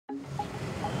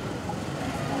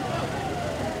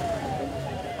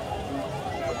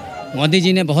मोदी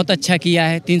जी ने बहुत अच्छा किया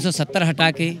है, 370 हटा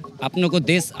के अपनों को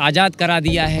देश आज़ाद करा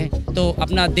दिया है, तो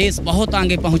अपना देश बहुत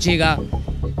आगे पहुंचेगा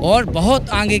और बहुत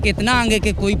आगे के, इतना आगे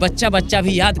के कोई बच्चा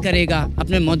भी याद करेगा,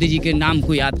 अपने मोदी जी के नाम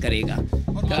को याद करेगा।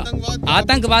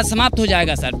 आतंकवाद समाप्त हो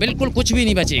जाएगा सर, बिल्कुल कुछ भी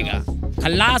नहीं बचेगा,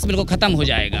 खल्लास बिल्कुल खत्म हो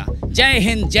जाएगा। जय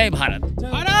हिंद, जय भारत।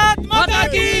 भारत माता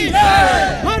की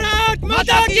जय, भारत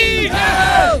माता की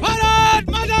जय, भारत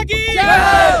माता की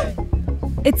जय।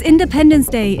 It's Independence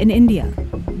Day in India,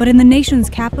 but in the nation's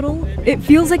capital, it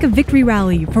feels like a victory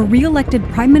rally for re-elected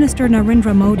Prime Minister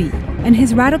Narendra Modi and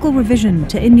his radical revision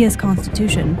to India's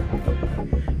constitution.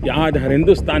 आज हर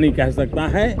हिंदुस्तानी कह सकता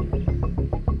है,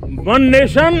 one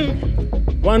nation,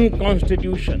 one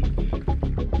constitution.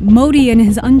 Modi and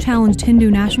his unchallenged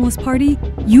Hindu Nationalist Party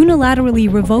unilaterally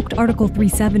revoked Article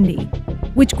 370,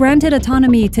 which granted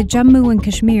autonomy to Jammu and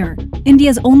Kashmir,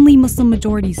 India's only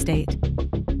Muslim-majority state.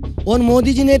 और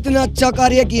मोदी जी ने इतना अच्छा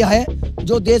कार्य किया है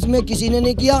जो देश में किसी ने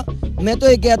नहीं किया। मैं तो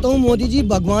ये कहता हूँ मोदी जी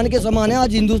भगवान के समान है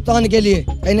आज हिंदुस्तान के लिए।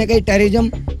 कहीं ना कहीं टेररिज्म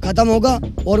खत्म होगा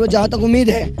और वो जहाँ तक उम्मीद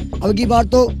है, अब की बार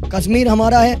तो कश्मीर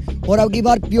हमारा है और अब की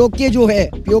बार पीओके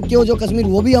जो कश्मीर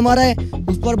वो भी हमारा है,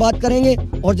 उस पर बात करेंगे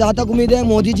और जहाँ तक उम्मीद है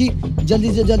मोदी जी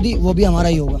जल्दी से जल्दी वो भी हमारा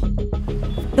ही होगा।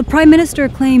 The Prime Minister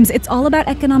claims it's all about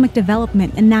economic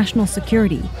development and national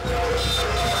security.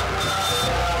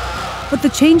 But the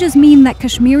changes mean that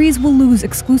Kashmiris will lose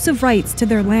exclusive rights to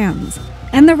their lands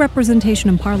and their representation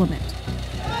in parliament.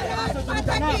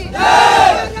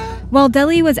 While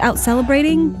Delhi was out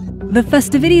celebrating, the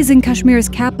festivities in Kashmir's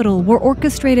capital were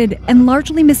orchestrated and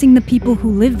largely missing the people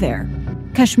who live there,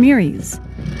 Kashmiris.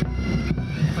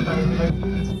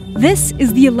 This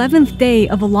is the 11th day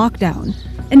of a lockdown.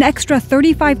 An extra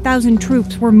 35,000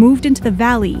 troops were moved into the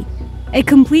valley. A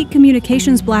complete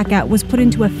communications blackout was put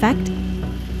into effect.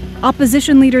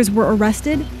 Opposition leaders were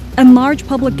arrested, and large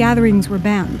public gatherings were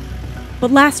banned.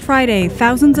 But last Friday,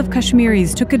 thousands of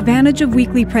Kashmiris took advantage of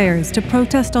weekly prayers to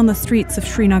protest on the streets of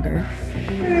Srinagar.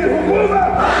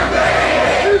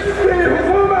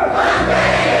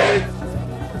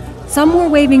 Some were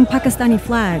waving Pakistani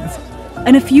flags,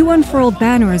 and a few unfurled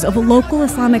banners of a local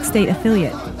Islamic State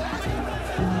affiliate.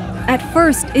 At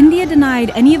first, India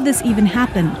denied any of this even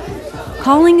happened,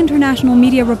 calling international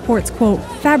media reports, quote,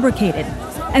 fabricated,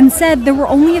 and said there were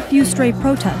only a few stray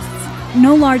protests,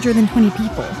 no larger than 20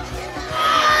 people.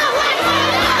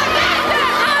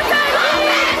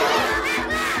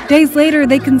 Days later,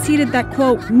 they conceded that,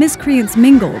 quote, miscreants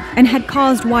mingled and had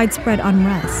caused widespread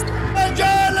unrest.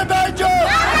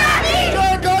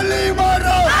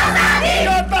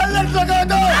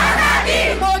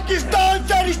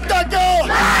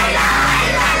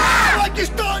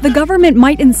 The government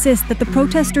might insist that the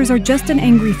protesters are just an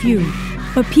angry few,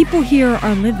 but people here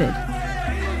are livid.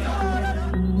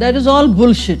 That is all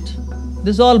bullshit.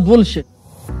 This is all bullshit.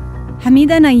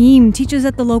 Hamida Naeem teaches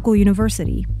at the local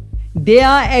university. They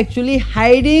are actually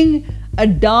hiding a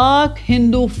dark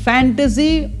Hindu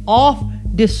fantasy of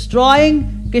destroying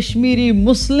Kashmiri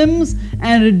Muslims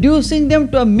and reducing them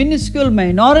to a minuscule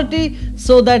minority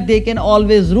so that they can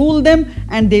always rule them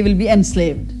and they will be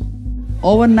enslaved.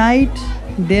 Overnight,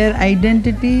 their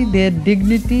identity, their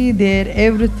dignity, their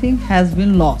everything has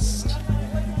been lost.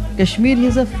 Kashmir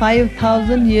has a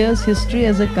 5,000 years history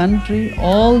as a country.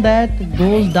 All that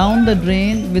goes down the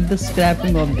drain with the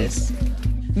scrapping of this.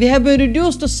 We have been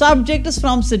reduced to subjects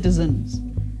from citizens.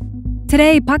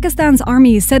 Today, Pakistan's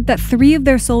army said that 3 of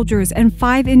their soldiers and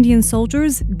 5 Indian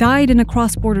soldiers died in a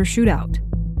cross-border shootout.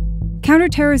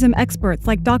 Counterterrorism experts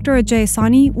like Dr. Ajay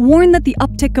Sani warn that the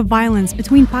uptick of violence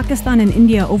between Pakistan and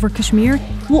India over Kashmir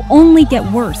will only get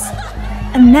worse.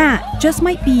 And that just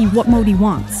might be what Modi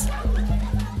wants.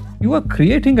 You are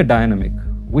creating a dynamic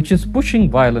which is pushing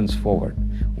violence forward.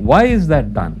 Why is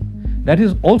that done? That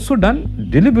is also done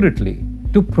deliberately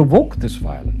to provoke this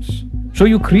violence. So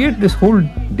you create this whole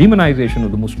demonization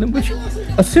of the Muslim which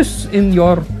assists in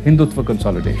your Hindutva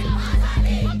consolidation.